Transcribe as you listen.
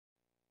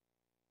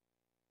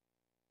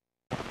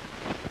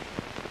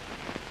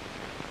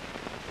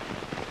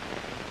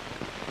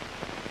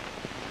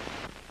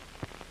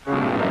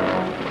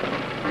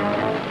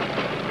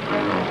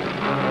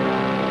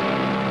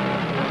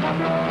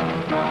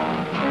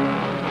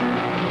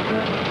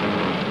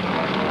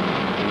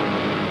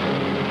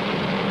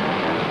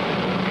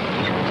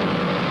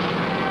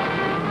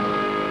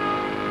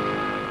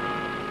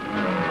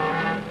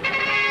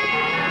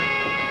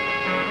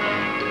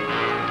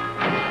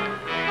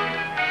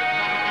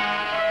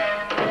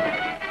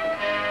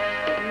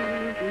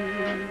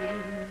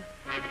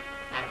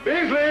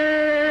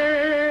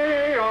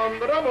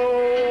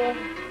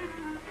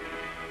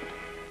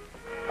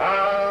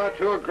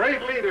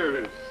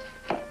leader's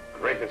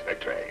greatest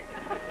victory.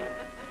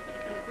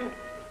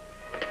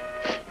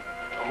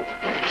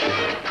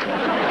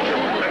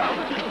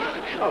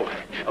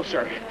 Oh,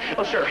 sir.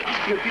 Oh, sir.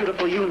 Your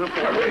beautiful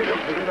uniform.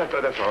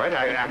 That's all right.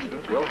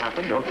 Accidents will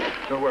happen.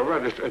 Don't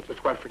worry.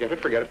 Just quite forget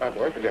it. Forget it, my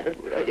boy. Forget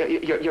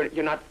it.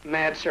 You're not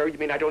mad, sir? You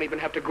mean I don't even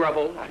have to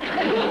grovel?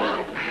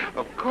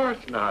 Of course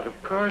not.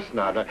 Of course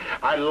not.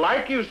 I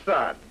like you,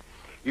 son.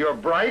 You're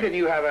bright and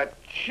you have a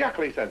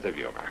chuckly sense of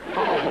humor.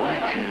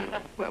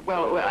 Oh,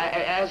 well,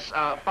 as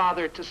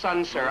father to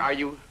son, sir, are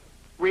you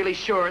really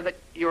sure that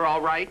you're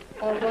all right?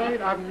 All right?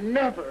 I've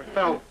never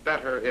felt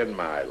better in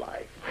my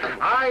life.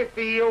 I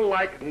feel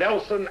like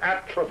Nelson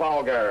at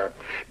Trafalgar,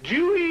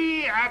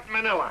 Dewey at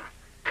Manila,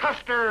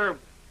 Custer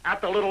at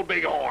the Little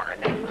Big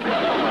Horn.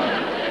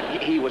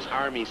 He was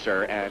Army,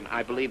 sir, and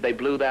I believe they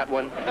blew that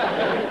one.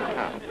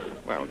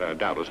 Well,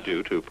 doubtless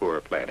due to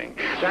poor planning.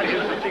 That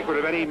is the secret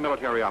of any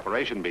military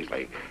operation,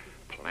 Beasley.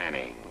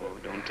 Planning. Oh,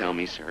 don't tell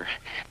me, sir.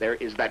 There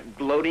is that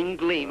gloating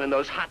gleam in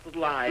those hot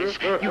little eyes.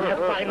 You have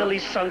finally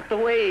sunk the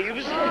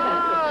waves.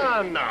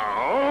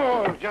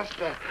 No. Just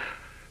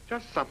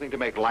something to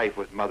make life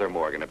with Mother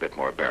Morgan a bit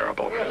more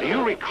bearable. Do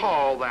you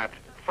recall that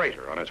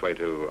freighter on its way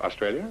to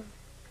Australia?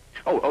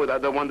 Oh,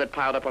 the one that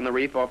piled up on the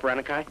reef off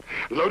Ranaki?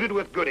 Loaded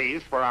with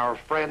goodies for our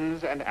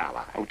friends and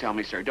allies. Oh, tell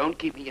me, sir. Don't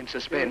keep me in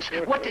suspense.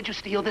 What did you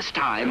steal this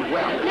time?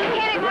 Well...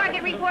 Lieutenant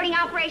Morgan reporting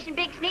Operation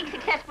Big Sneak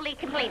successfully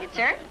completed,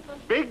 sir.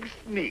 Big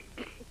Sneak?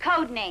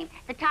 Code name.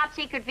 The top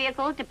secret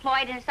vehicle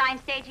deployed in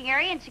assigned staging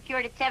area and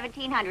secured at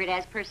 1700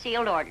 as per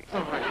sealed orders.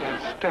 Oh, I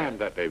can't stand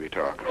that baby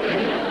talk.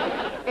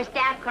 The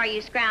staff car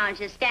you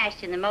scrounged is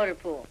stashed in the motor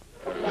pool.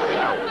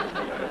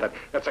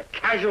 That's a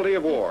casualty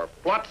of war.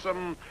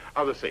 Flotsam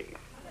of the sea.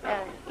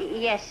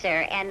 Yes,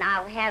 sir, and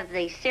I'll have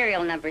the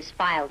serial numbers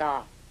filed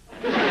off.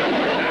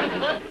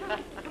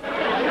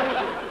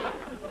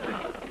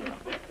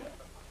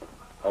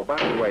 Oh, by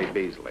the way,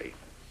 Beasley,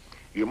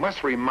 you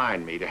must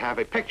remind me to have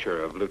a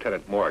picture of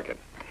Lieutenant Morgan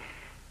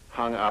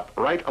hung up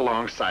right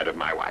alongside of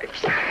my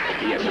wife's.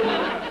 Yes,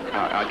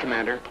 sir.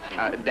 Commander,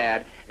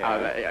 Dad,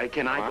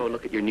 can I go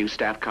look at your new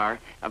staff car?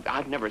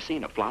 I've never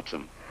seen a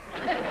Flotsam.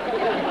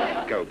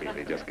 Go,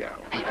 Beasley, just go.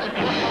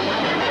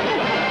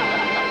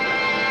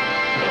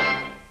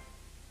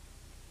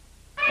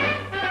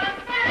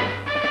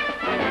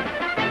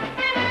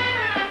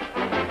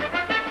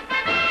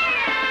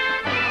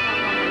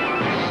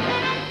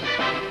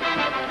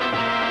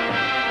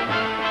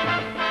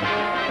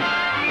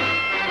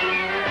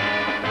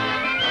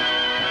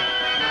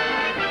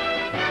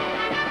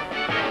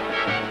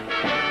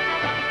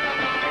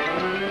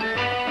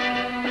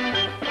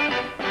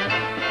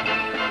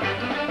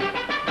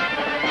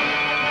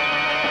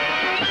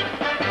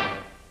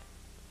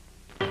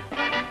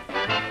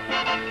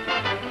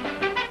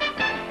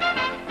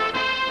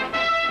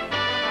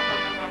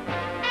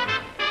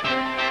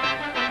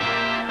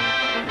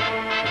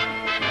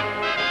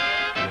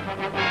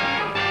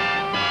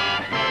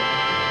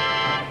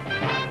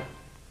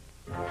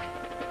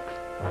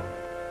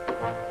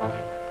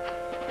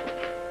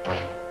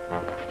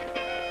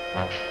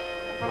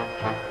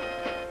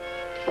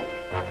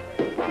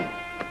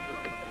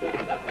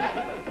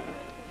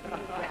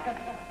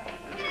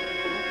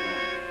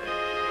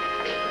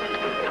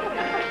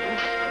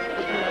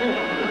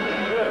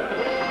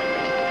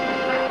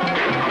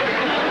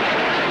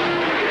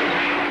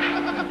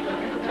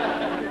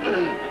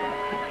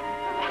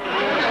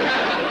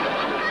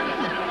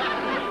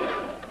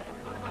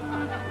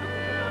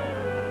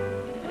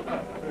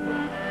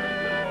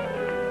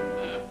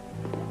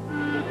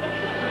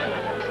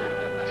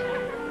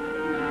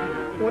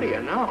 What do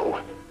you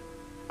know?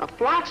 A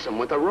Flotsam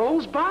with a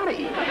rose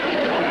body.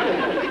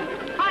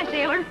 Hi,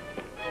 sailor.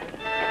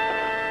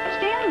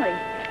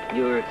 Stanley.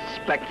 You're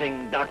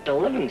expecting Dr.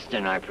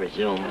 Livingston, I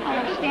presume.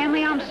 Oh,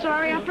 Stanley, I'm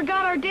sorry. I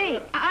forgot our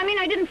date. I mean,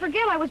 I didn't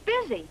forget. I was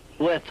busy.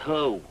 With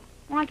who?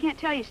 Well, I can't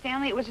tell you,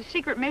 Stanley. It was a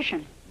secret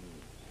mission.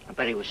 I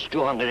bet he was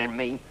stronger than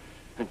me,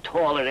 and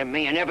taller than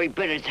me, and every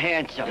bit as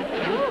handsome.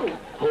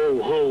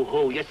 Who?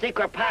 Who? Your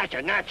secret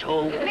passion, that's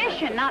who.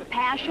 Mission, not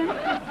passion.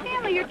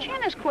 Stanley, your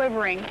chin is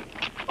quivering.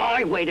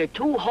 I waited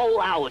 2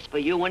 whole hours for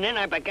you, and then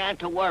I began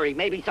to worry.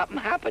 Maybe something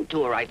happened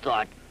to her, I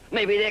thought.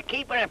 Maybe they're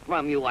keeping it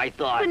from you, I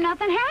thought. But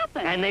nothing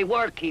happened. And they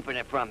were keeping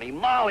it from me.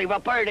 Molly,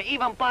 Roberta,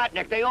 even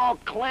Botnick, they all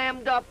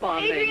clammed up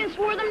on me. Adrian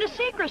swore them to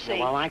secrecy.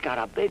 Well, I got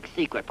a big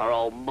secret for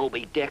old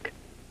Moby Dick.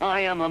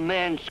 I am a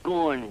man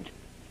scorned.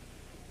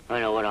 I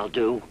know what I'll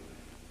do.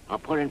 I'll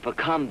put in for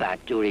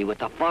combat duty with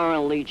the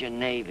Foreign Legion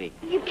Navy.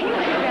 You can't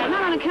do that,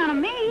 not on account of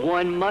me.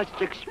 One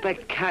must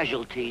expect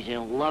casualties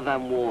in love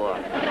and war.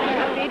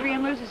 If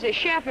Adrian loses his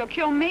chef, he'll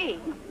kill me.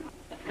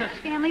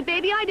 Stanley,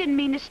 baby, I didn't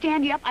mean to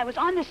stand you up. I was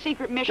on the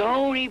secret mission.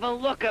 Don't even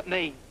look at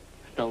me.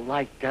 The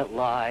light that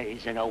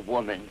lies in a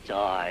woman's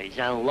eyes,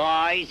 and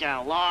lies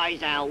and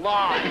lies and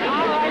lies.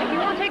 All right, if you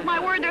won't take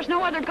my word, there's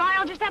no other guy.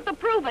 I'll just have to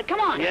prove it. Come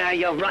on. Yeah,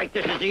 you're right.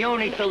 This is the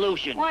only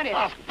solution. What is?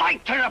 A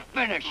fight to the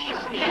finish.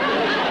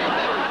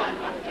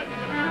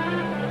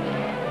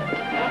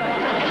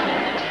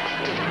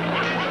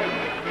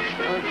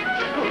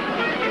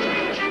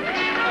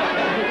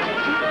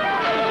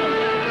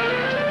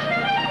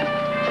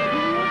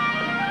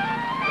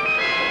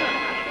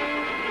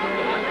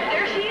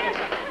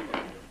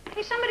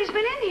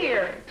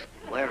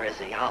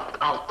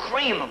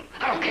 cream him.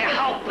 I don't care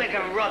how big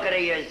and rugged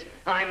he is.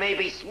 I may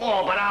be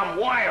small, but I'm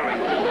wiry.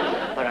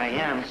 But I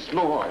am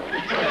small.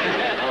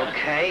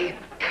 Okay?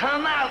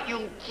 Come out,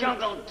 you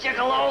jungle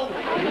gigolo!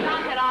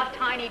 Knock it off,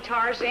 Tiny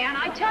Tarzan.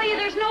 I tell you,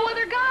 there's no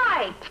other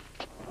guy.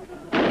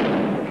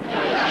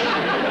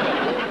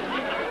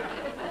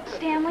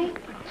 Stanley,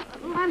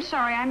 I'm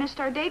sorry I missed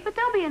our date, but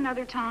there'll be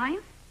another time.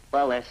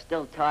 Well, there's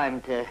still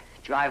time to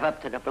drive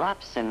up to the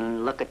bluffs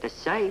and look at the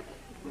safe.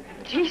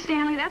 Gee,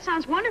 Stanley, that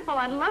sounds wonderful.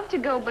 I'd love to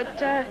go, but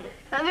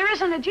there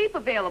isn't a Jeep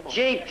available.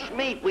 Jeep,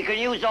 Schmeat, we could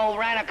use old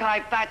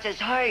Ranakai Fatz's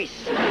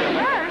hearse.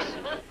 Hearse?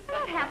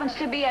 That happens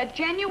to be a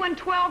genuine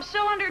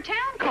 12-cylinder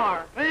town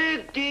car.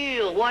 Big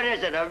deal. What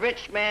is it? A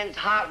rich man's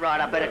hot rod.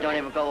 I bet it don't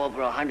even go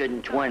over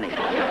 120.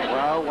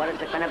 Well, what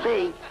is it gonna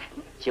be?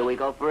 Shall we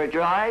go for a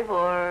drive,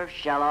 or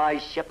shall I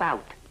ship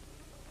out?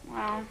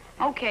 Well,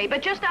 okay,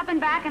 but just up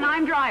and back and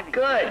I'm driving.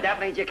 Good.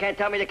 That means you can't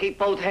tell me to keep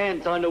both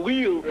hands on the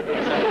wheel.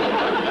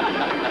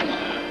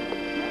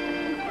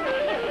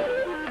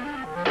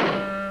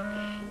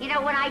 You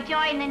know, when I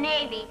joined the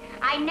Navy,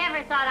 I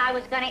never thought I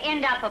was going to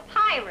end up a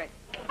pirate.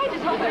 I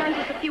just hope he earns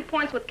us a few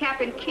points with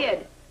Captain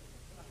Kidd.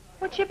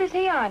 What ship is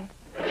he on?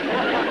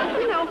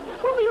 You know,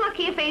 we'll be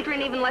lucky if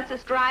Adrian even lets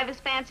us drive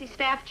his fancy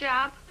staff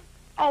job.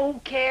 Oh, who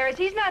cares?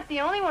 He's not the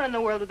only one in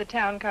the world with a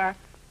town car.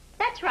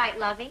 That's right,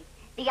 Lovey.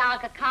 The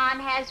Aga Khan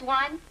has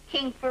one,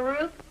 King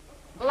Farouk.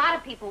 A lot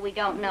of people we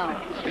don't know.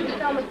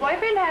 Selma's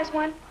boyfriend has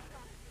one.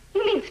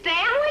 You mean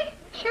Stanley?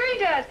 Sure he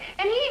does.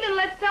 And he even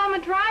lets Selma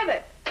drive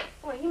it.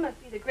 Boy, he must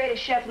be the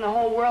greatest chef in the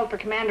whole world for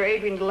Commander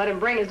Adrian to let him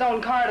bring his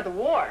own car to the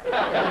war.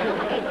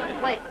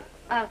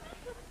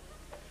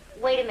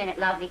 Wait a minute,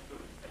 Lovey.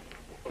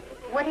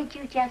 What did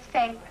you just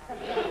say?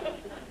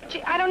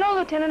 Gee, I don't know,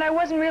 Lieutenant. I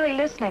wasn't really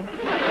listening.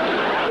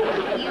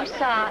 You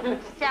saw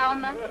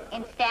Selma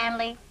and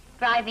Stanley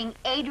driving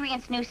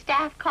Adrian's new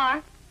staff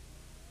car?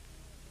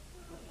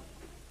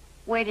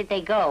 Where did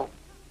they go?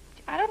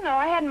 I don't know.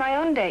 I had my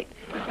own date.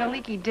 A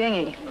leaky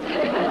dinghy.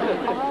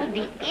 Oh,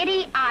 the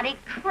idiotic,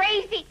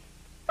 crazy...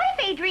 What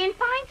if Adrian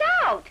finds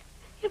out?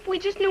 If we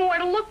just knew where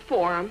to look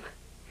for him.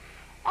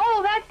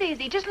 Oh, that's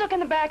easy. Just look in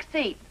the back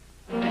seat.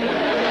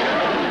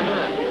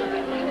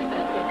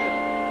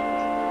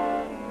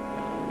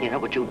 You know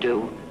what you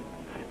do?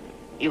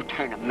 You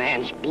turn a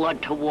man's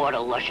blood to water,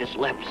 luscious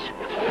lips.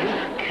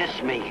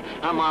 Kiss me.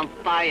 I'm on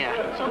fire.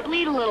 So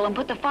bleed a little and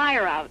put the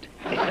fire out.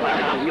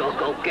 You'll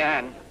go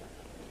again.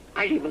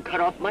 I'd even cut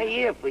off my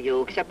ear for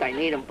you, except I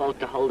need them both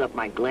to hold up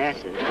my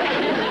glasses.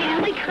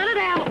 Stanley, cut it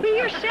out. Be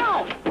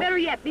yourself. Better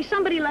yet, be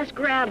somebody less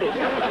grabby.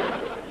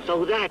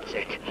 So that's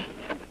it.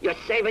 You're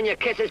saving your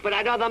kisses for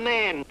that other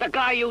man, the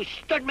guy you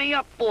stood me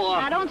up for.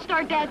 Now, don't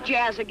start that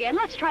jazz again.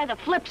 Let's try the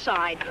flip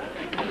side.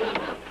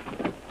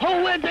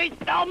 Who is he,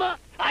 Thelma?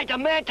 I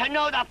demand to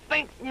know the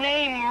fink's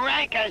name,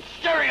 rank, and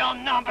serial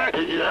number.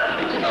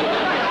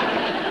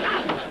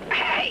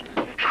 Hey!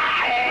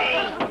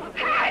 Hey!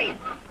 Hey!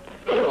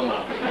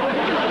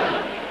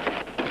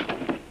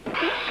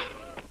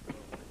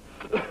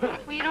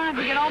 Well, you don't have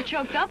to get all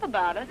choked up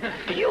about it.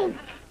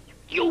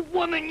 You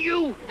woman,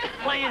 you!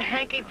 Playing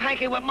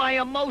hanky-panky with my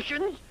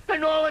emotions?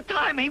 And all the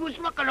time he was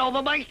looking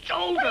over my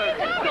shoulder.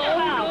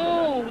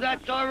 No,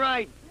 that's all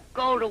right.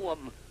 Go to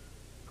him.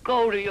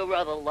 Go to your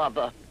other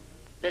lover.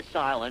 This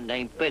island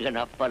ain't big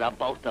enough for the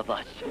both of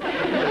us.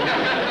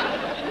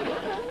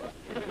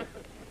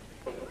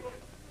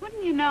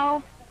 Wouldn't you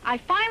know? I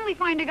finally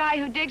find a guy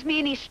who digs me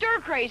and he's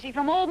stir-crazy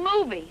from old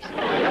movies.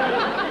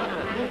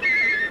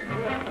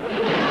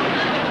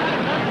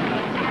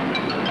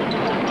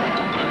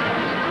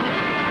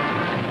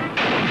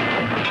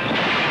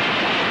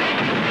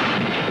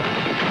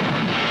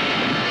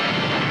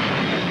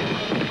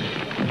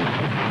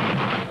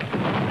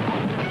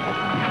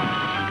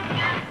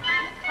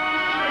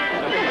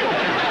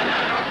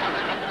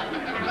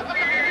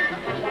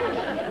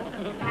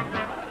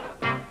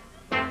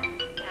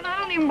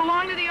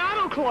 Belong to the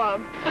auto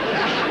club.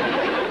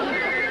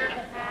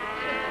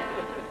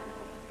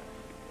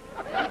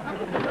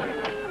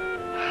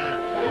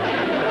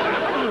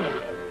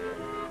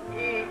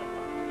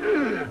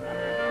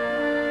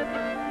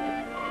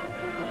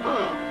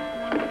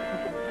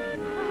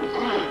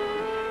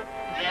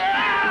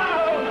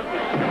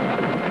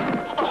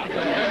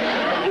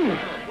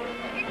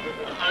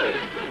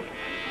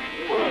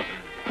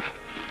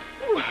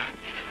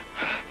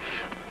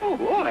 Oh,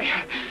 boy.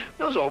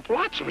 Those old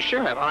flotsams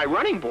sure have high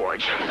running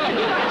boards.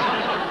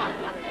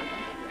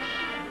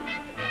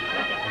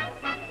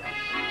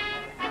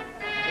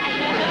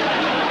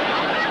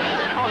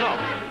 Oh, no.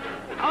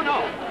 Oh,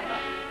 no.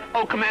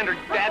 Oh, Commander,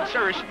 Dad,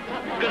 sir is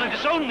gonna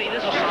disown me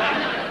this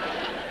time.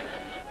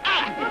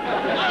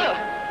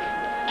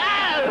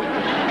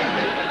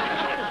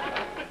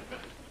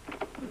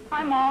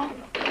 Hi, Ma.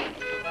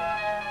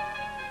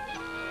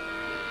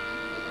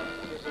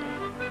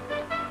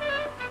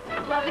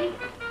 Lovey?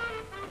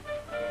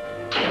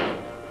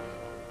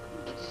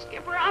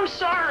 Skipper, I'm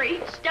sorry.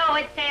 Stow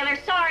it, sailor.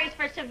 Sorry's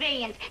for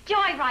civilians.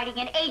 Joyriding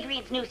in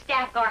Adrian's new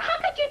staff car. How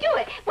could you do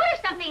it? What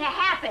if something had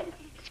happened?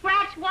 It's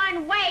scratch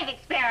one wave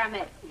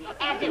experiment.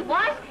 As it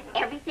was,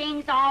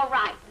 everything's all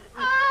right.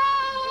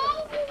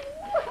 Oh!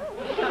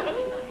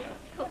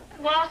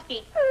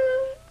 Kowalski,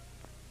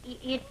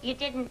 you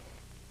didn't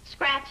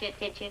scratch it,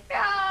 did you?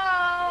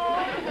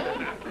 No!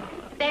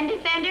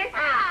 Fender?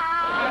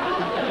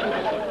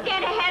 Oh.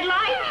 Get a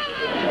headlight?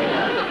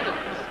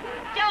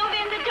 Stove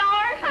in the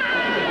door?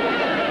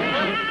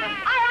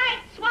 All right,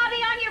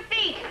 Swabby, on your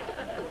feet.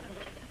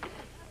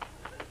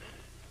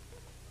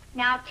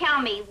 Now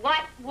tell me,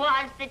 what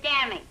was the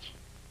damage?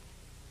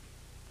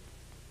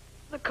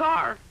 The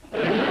car.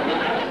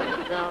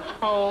 The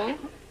whole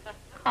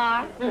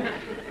car?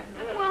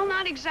 Well,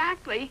 not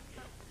exactly.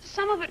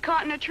 Some of it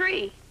caught in a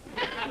tree.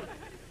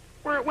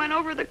 Where it went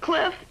over the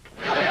cliff.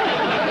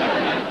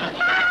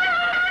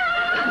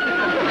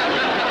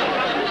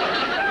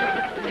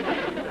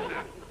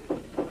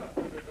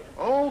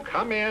 Oh,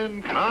 come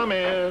in.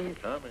 Commander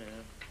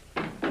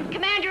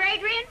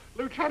Adrian?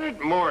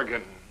 Lieutenant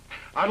Morgan,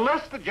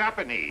 unless the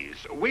Japanese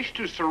wish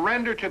to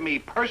surrender to me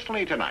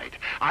personally tonight,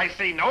 I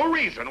see no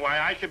reason why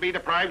I should be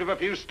deprived of a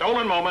few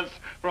stolen moments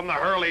from the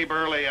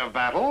hurly-burly of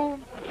battle.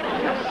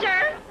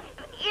 Sir,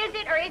 is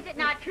it or is it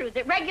not true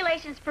that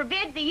regulations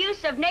forbid the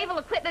use of naval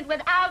equipment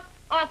without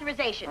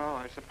authorization? Oh,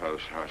 I suppose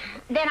so.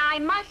 Then I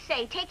must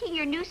say, taking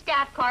your new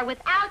staff car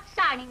without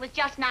signing was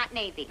just not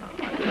Navy.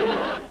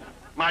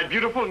 My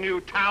beautiful new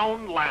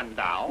town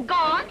landau.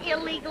 Gone,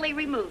 illegally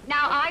removed.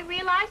 Now, I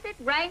realize that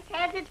rank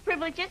has its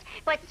privileges,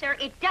 but, sir,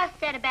 it does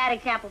set a bad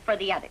example for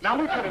the others. Now,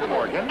 Lieutenant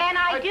Morgan... And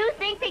I do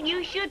think that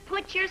you should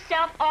put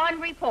yourself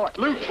on report.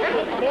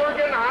 Lieutenant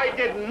Morgan, I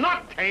did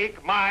not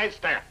take my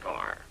staff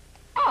car.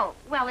 Oh,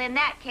 well, in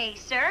that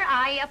case, sir,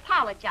 I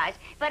apologize.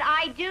 But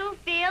I do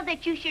feel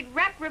that you should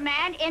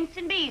reprimand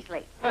Ensign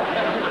Beasley.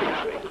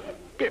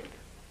 Biff,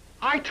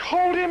 I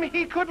told him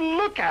he could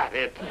look at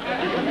it.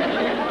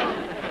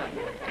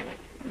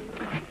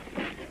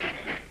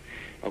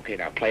 Okay,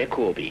 now play a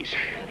cool bees.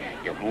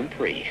 You're home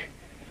free.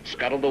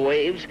 Scuttle the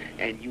waves,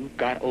 and you've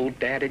got old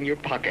Dad in your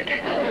pocket.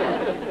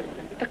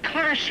 The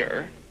car,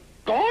 sir.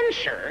 Gone,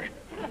 sir.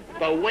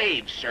 The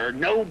waves, sir.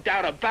 No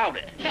doubt about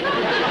it.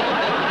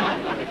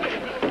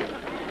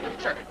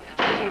 Sir,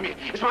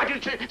 it's my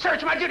duty, sir.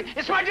 It's my duty.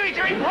 It's my duty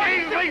to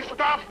report. Please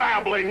stop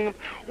babbling.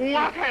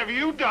 What have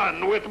you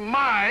done with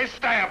my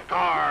staff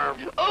car?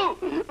 Oh!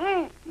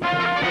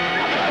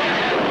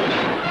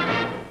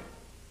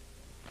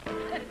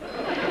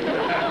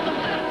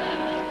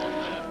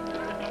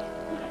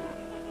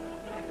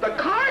 The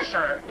car,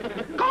 sir.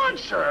 Gone,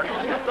 sir.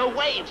 The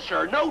waves,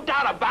 sir. No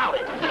doubt about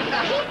it.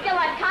 He's still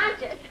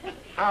unconscious.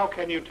 How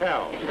can you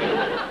tell?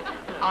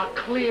 A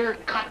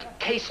clear-cut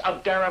case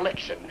of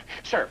dereliction.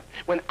 Sir,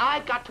 when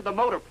I got to the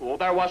motor pool,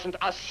 there wasn't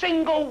a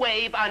single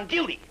wave on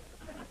duty.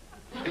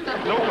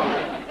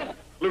 Nobody.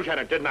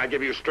 Lieutenant, didn't I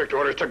give you strict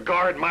orders to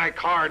guard my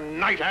car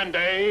night and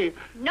day?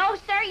 No,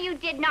 sir, you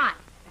did not.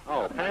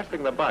 Oh,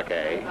 passing the buck,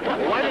 eh?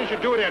 Well, why didn't you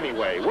do it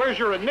anyway? Where's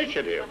your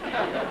initiative?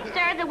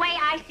 Sir, the way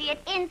I see it,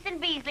 Ensign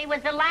Beasley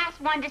was the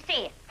last one to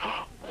see it.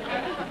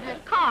 The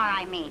car,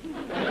 I mean.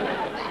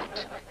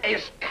 That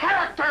is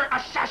character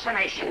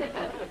assassination.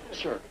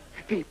 Sir,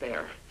 be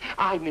fair.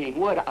 I mean,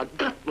 would a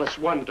gutless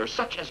wonder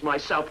such as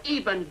myself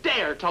even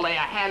dare to lay a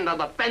hand on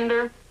the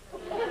fender?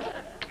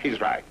 He's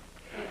right.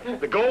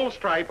 The gold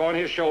stripe on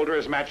his shoulder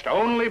is matched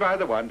only by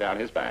the one down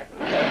his back.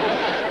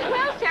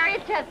 Well, sir,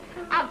 it's a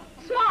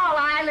small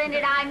island,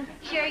 and I'm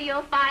sure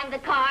you'll find the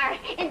car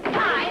in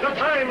time. The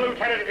time,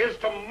 Lieutenant, is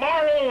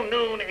tomorrow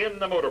noon in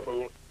the motor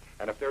pool.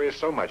 And if there is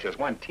so much as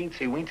one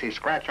teensy-weensy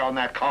scratch on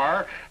that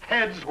car,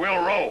 heads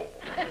will roll.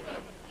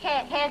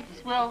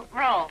 Heads will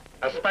roll.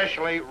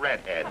 Especially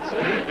redheads.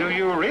 Do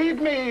you read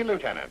me,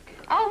 Lieutenant?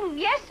 Oh,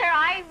 yes, sir.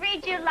 I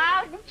read you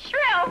loud and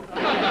shrill.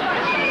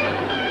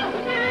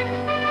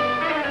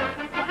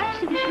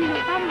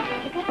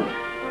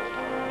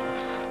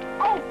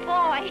 Oh,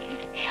 boy.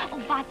 Oh,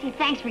 Botsy,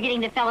 thanks for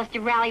getting the fellas to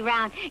rally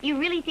round. You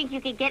really think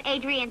you could get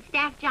Adrian's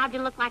staff job to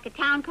look like a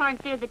town car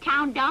instead of the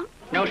town dump?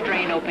 No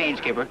strain, no pain,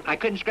 Skipper. I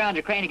couldn't scrounge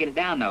a crane to get it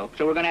down, though,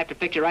 so we're going to have to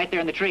fix it right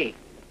there in the tree.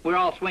 We're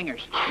all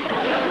swingers.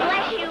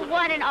 Bless you,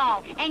 one and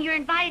all. And you're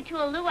invited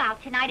to a luau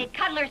tonight at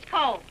Cuddler's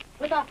Cove.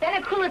 With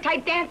authentic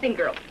hula-type dancing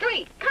girls.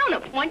 3. Count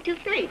 'em. 1, 2,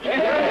 3.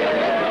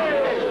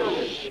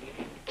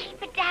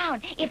 Keep it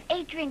down. If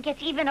Adrian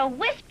gets even a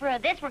whisper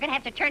of this, we're going to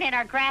have to turn in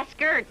our grass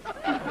skirts.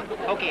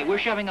 Okay, we're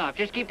shoving off.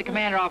 Just keep the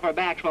commander off our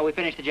backs while we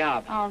finish the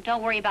job. Oh,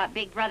 don't worry about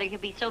Big Brother. He'll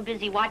be so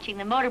busy watching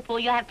the motor pool,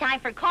 you'll have time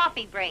for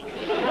coffee breaks.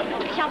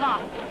 Shove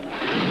off.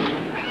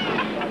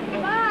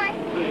 Bye.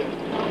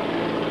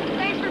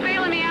 Thanks for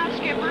bailing me out,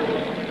 Skipper.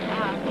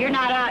 You're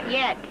not out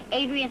yet.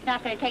 Adrian's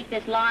not going to take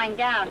this lying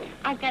down.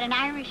 I've got an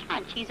Irish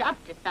hunch. He's up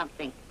to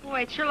something. Boy,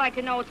 I'd sure like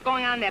to know what's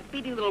going on in that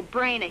beady little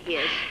brain of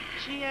his.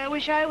 Gee, I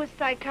wish I was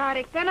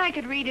psychotic. Then I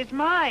could read his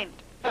mind.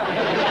 Well,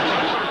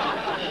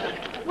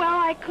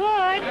 I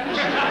could.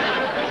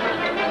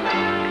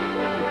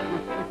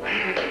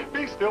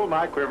 Be still,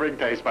 my quivering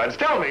taste buds.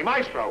 Tell me,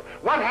 Maestro,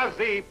 what has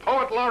the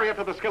poet laureate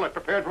of the skillet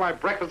prepared for my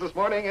breakfast this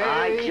morning, eh?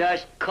 I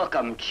just cook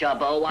 'em,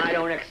 Chubbo. I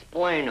don't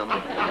explain 'em.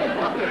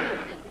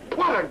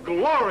 What a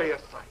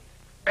glorious sight.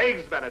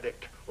 Eggs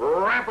Benedict,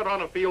 rampant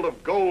on a field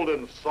of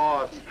golden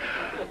sauce.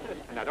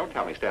 Now, don't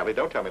tell me, Stanley,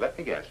 don't tell me. Let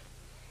me guess.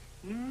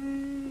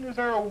 Is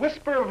there a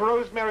whisper of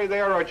rosemary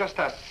there, or just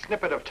a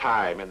snippet of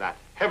thyme in that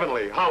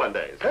heavenly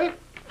hollandaise, eh?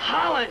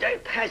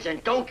 Hollandaise,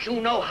 peasant, don't you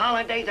know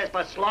hollandaise is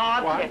for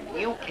slobs? What? If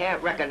you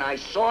can't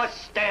recognize sauce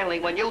Stanley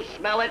when you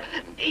smell it,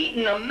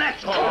 eating a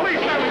mess hall. Oh, please,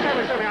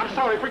 Stanley, I'm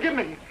sorry, forgive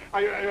me.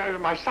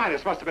 My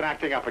sinus must have been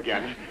acting up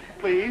again.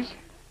 Please?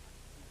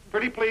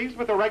 Pretty please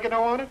with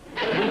oregano on it?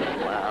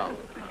 Well,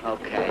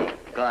 okay,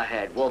 go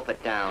ahead, wolf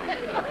it down.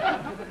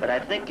 But I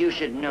think you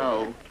should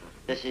know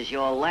this is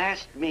your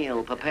last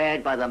meal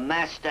prepared by the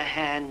master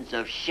hands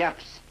of Chef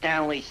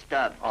Stanley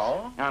Stubbs.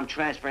 Oh? Now I'm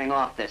transferring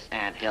off this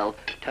anthill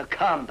to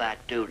combat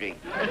duty.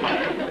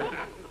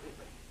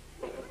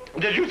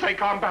 Did you say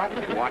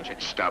combat? Watch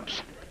it,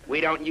 Stubbs. We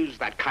don't use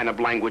that kind of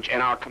language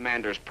in our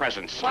commander's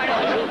presence. Why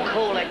don't you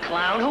cool it,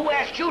 clown? Who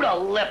asked you to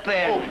lip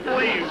in? Oh,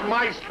 please,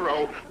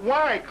 Maestro.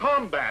 Why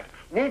combat?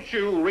 Won't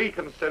you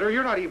reconsider?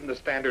 You're not even the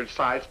standard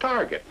size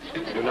target.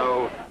 You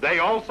know, they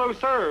also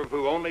serve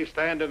who only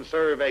stand and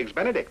serve Eggs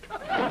Benedict.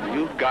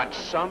 You've got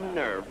some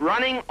nerve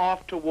running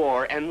off to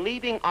war and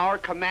leaving our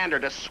commander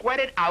to sweat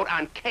it out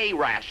on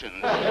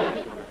K-rations.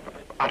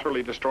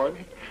 Utterly destroy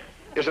me?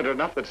 Is it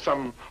enough that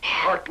some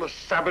heartless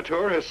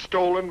saboteur has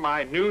stolen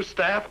my new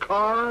staff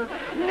car?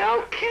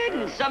 No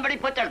kidding. Somebody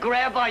put the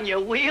grab on your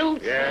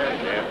wheels?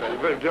 Yes,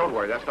 but don't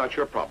worry. That's not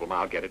your problem.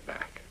 I'll get it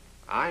back.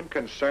 I'm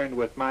concerned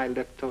with my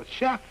little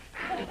chef.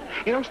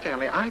 You know,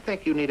 Stanley, I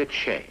think you need a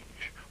change.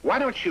 Why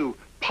don't you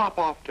pop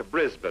off to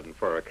Brisbane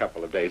for a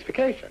couple of days'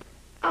 vacation?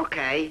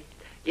 Okay.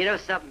 You know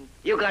something?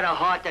 You got a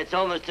heart that's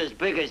almost as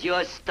big as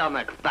your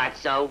stomach,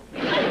 fatso.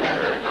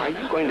 Are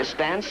you going to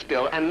stand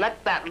still and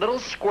let that little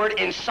squirt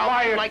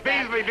insult you like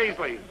that?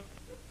 Beasley.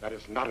 That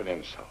is not an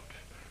insult.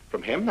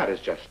 From him, that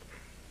is just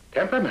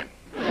temperament.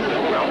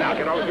 Well, now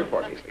get on with your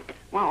report, Beasley.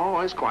 Well,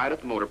 all is quiet at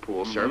the motor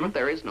pool, sir, but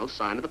there is no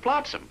sign of the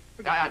flotsam.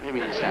 I mean,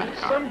 the staff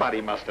car.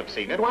 Somebody must have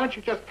seen it. Why don't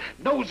you just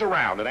nose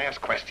around and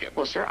ask questions?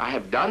 Well, sir, I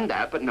have done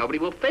that, but nobody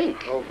will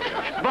think. Oh,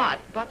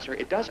 But, sir,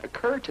 it does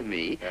occur to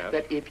me Yes?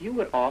 that if you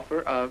would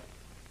offer a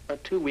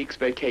 2 weeks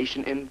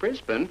vacation in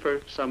Brisbane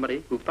for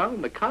somebody who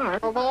found the car.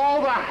 Of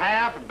all the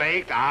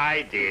half-baked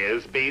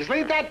ideas,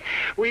 Beasley, that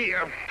we...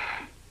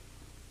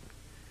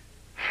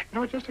 You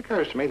know, it just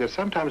occurs to me that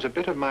sometimes a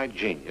bit of my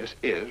genius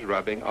is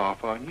rubbing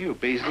off on you,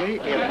 Beasley.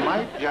 It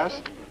might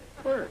just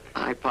work.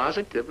 I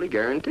positively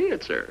guarantee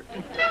it, sir.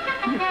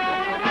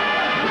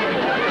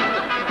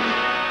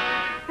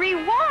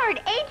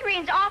 Reward?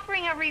 Adrian's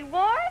offering a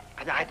reward?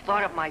 I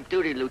thought it my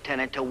duty,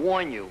 Lieutenant, to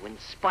warn you in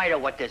spite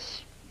of what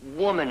this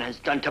woman has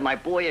done to my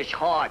boyish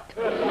heart.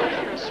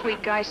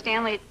 Sweet guy,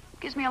 Stanley. It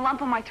gives me a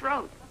lump in my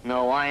throat.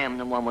 No, I am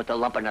the one with the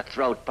lump in the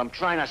throat. I'm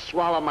trying to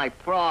swallow my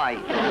pride.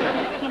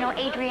 You know,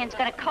 Adrian's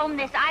gonna comb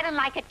this island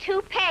like a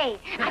toupee.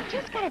 I've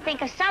just gotta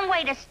think of some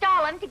way to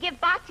stall him to give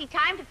Botsy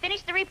time to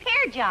finish the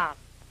repair job.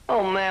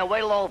 Oh, man,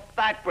 wait till old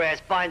Fat Brass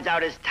finds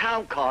out his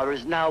town car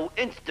is now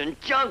instant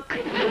junk.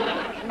 He's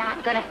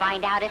not gonna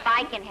find out if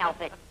I can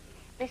help it.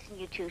 Listen,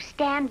 you two,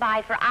 stand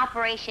by for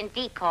Operation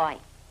Decoy.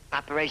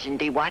 Operation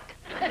D what?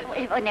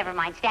 Oh, never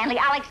mind, Stanley.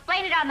 I'll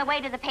explain it on the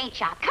way to the paint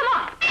shop. Come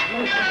on.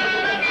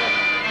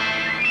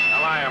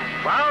 Well, I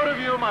am proud of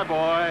you, my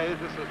boy.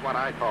 This is what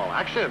I call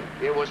action.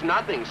 It was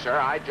nothing, sir.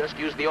 I just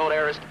used the old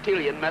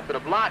Aristotelian method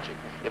of logic.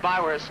 If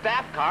I were a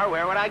staff car,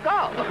 where would I go?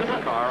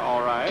 Car,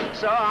 all right.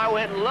 So I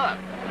went and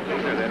looked.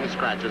 Is there any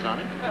scratches on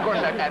it? Of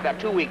course, that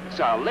 2 weeks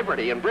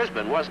liberty in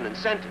Brisbane was an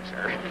incentive,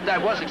 sir.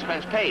 That was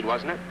expense paid,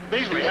 wasn't it?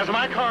 Beasley, has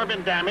my car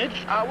been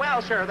damaged?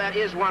 Well, sir, that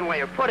is one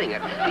way of putting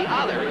it. The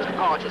other is to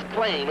call it just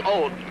plain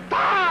old...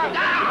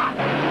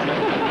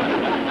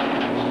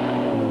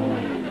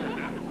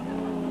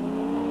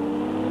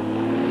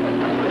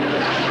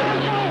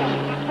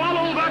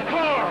 Follow that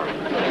car!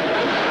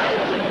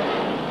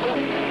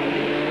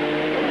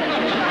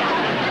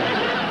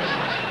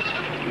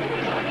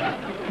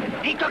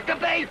 He took the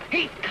bait.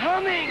 He's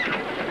coming.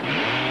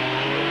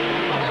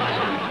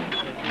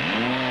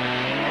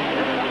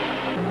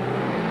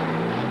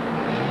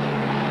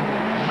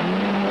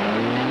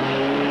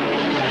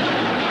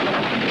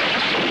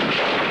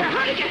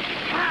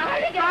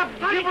 Stop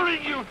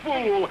gibbering, you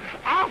fool!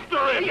 After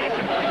it!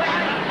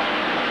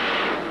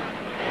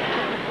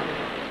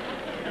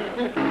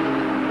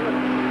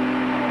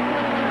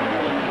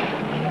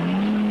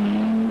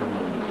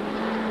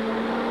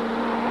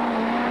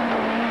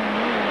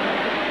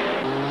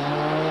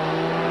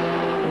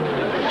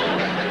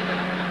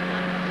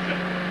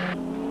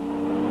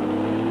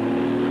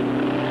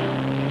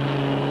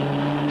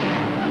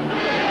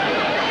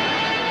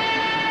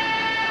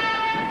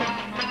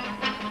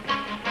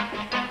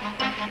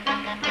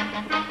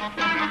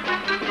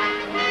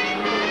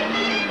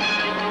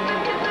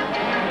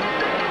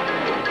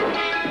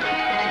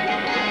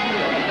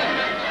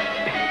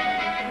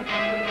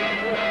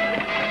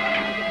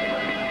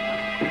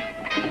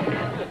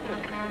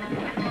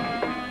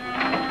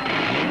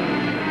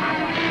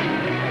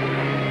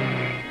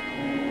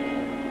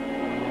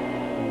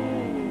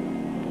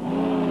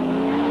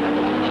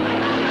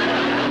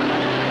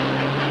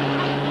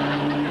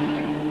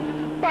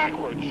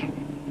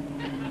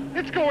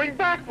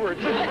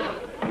 backwards.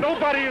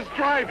 Nobody is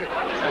driving.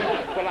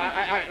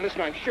 Well,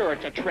 listen, I'm sure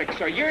it's a trick,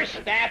 sir. Your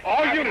staff...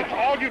 All units.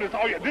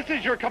 This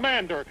is your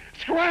commander.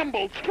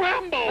 Scramble!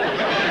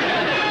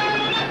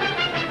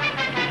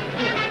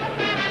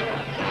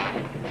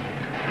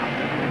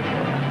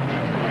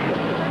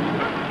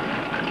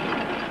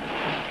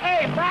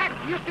 Hey, Mac,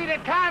 you see the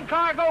town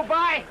car go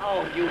by?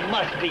 Oh, you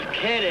must be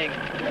kidding.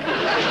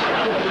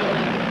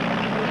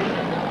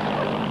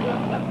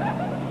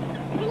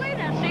 Believe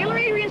that, Sailor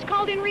Adrian's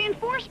called in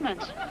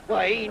reinforcements.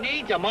 Well, he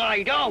needs them,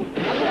 I don't.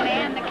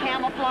 Man, the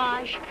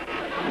camouflage.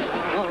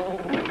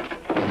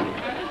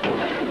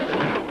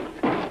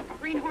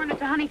 Green Hornet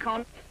to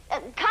Honeycomb.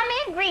 Come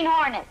in, Green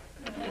Hornet.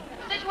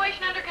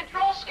 Situation under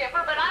control,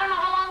 Skipper, but I don't know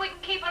how long we can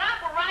keep it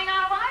up. We're running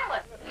out of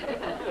island.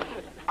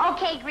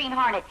 Okay, Green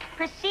Hornet.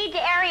 Proceed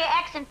to Area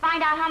X and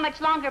find out how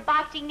much longer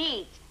Boxing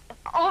needs.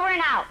 Over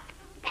and out.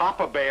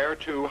 Papa Bear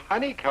to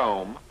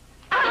Honeycomb.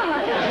 I'm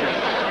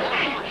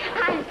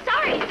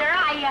sorry, sir.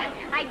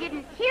 I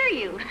didn't hear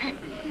you.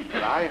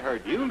 But I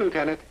heard you,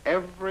 Lieutenant,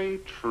 every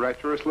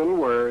treacherous little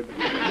word.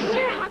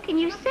 Sir, how can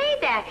you say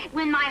that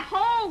when my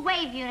whole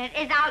wave unit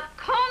is out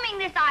combing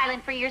this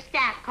island for your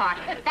staff car?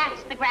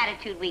 That's the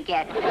gratitude we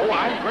get. Oh,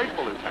 I'm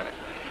grateful, Lieutenant.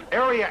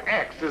 Area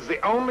X is the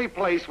only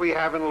place we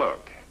haven't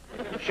looked.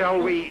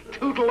 Shall we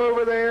tootle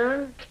over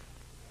there?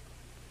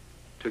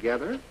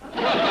 Together?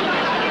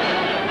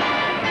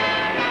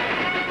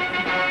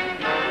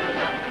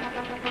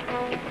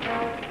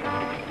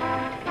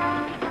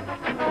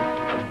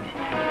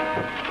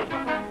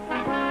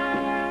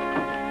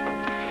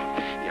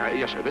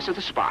 Yes, sir. This is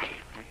the spot.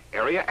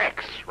 Area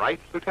X, right,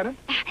 Lieutenant?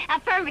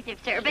 Affirmative,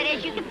 sir. But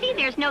as you can see,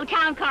 there's no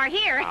town car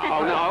here.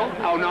 Oh, no?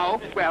 Oh,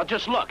 no? Well,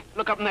 just look.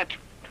 Look up in that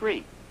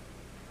tree.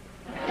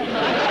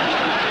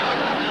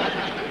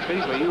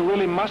 Beasley, you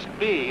really must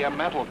be a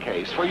mental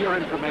case. For your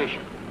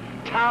information,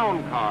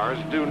 town cars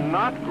do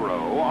not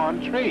grow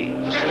on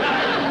trees.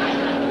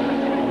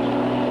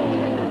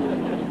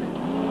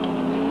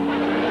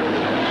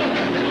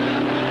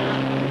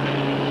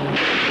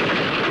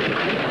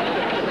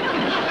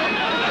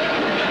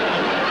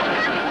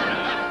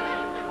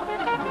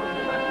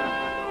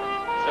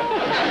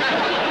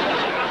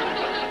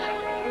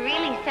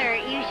 Really, sir,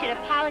 you should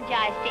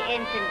apologize to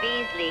Ensign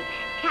Beasley.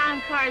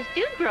 Town cars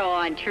do grow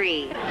on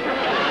trees.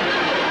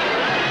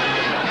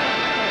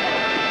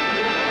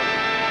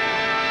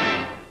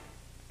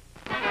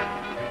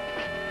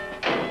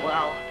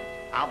 Well,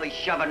 I'll be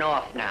shoving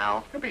off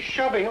now. You'll be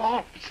shoving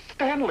off,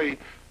 Stanley.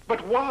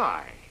 But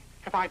why?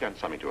 Have I done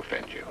something to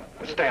offend you?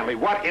 Stanley,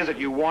 what is it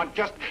you want?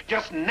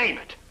 Just name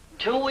it.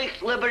 2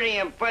 weeks liberty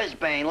in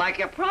Brisbane, like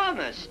you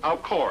promised.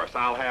 Of course.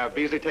 I'll have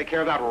Beasley take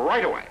care of that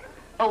right away.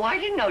 Oh, I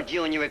didn't know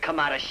Junior had come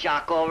out of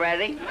shock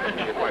already.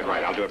 You're quite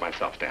right. I'll do it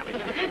myself, Stanley.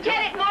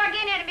 Lieutenant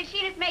Morgan and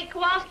machinist mate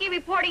Kowalski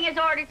reporting as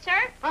ordered,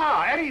 sir.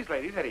 Ah, at ease,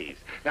 ladies, at ease.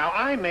 Now,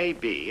 I may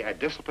be a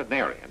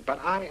disciplinarian, but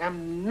I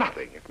am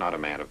nothing if not a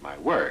man of my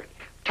word.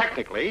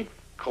 Technically,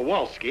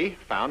 Kowalski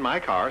found my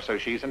car, so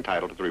she's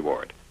entitled to the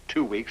reward.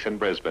 2 weeks in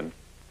Brisbane.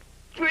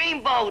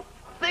 Dreamboat,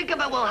 think of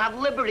it, we'll have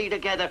liberty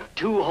together.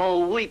 2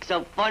 whole weeks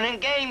of fun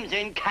and games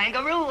in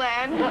Kangaroo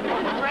Land.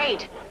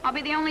 Great. I'll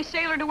be the only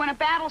sailor to win a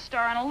battle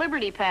star on a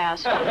Liberty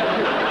Pass.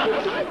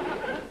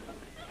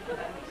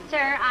 Sir,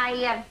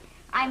 I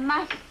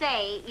must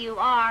say you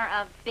are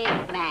a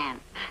big man.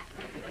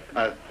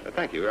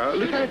 Thank you.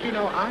 Lieutenant, you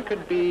know, I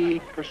could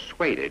be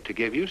persuaded to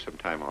give you some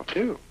time off,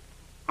 too.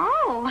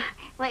 Oh,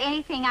 well,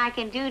 anything I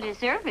can do to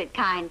deserve it,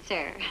 kind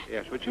sir.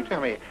 Yes, would you tell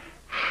me,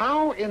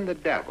 how in the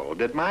devil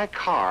did my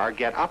car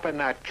get up in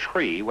that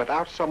tree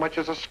without so much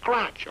as a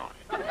scratch on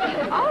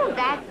it? Oh,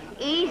 that's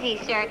easy,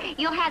 sir.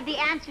 You'll have the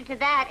answer to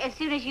that as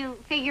soon as you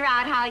figure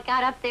out how it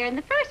got up there in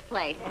the first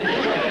place.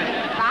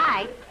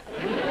 Bye.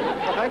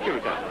 Well, thank you,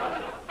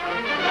 Lieutenant.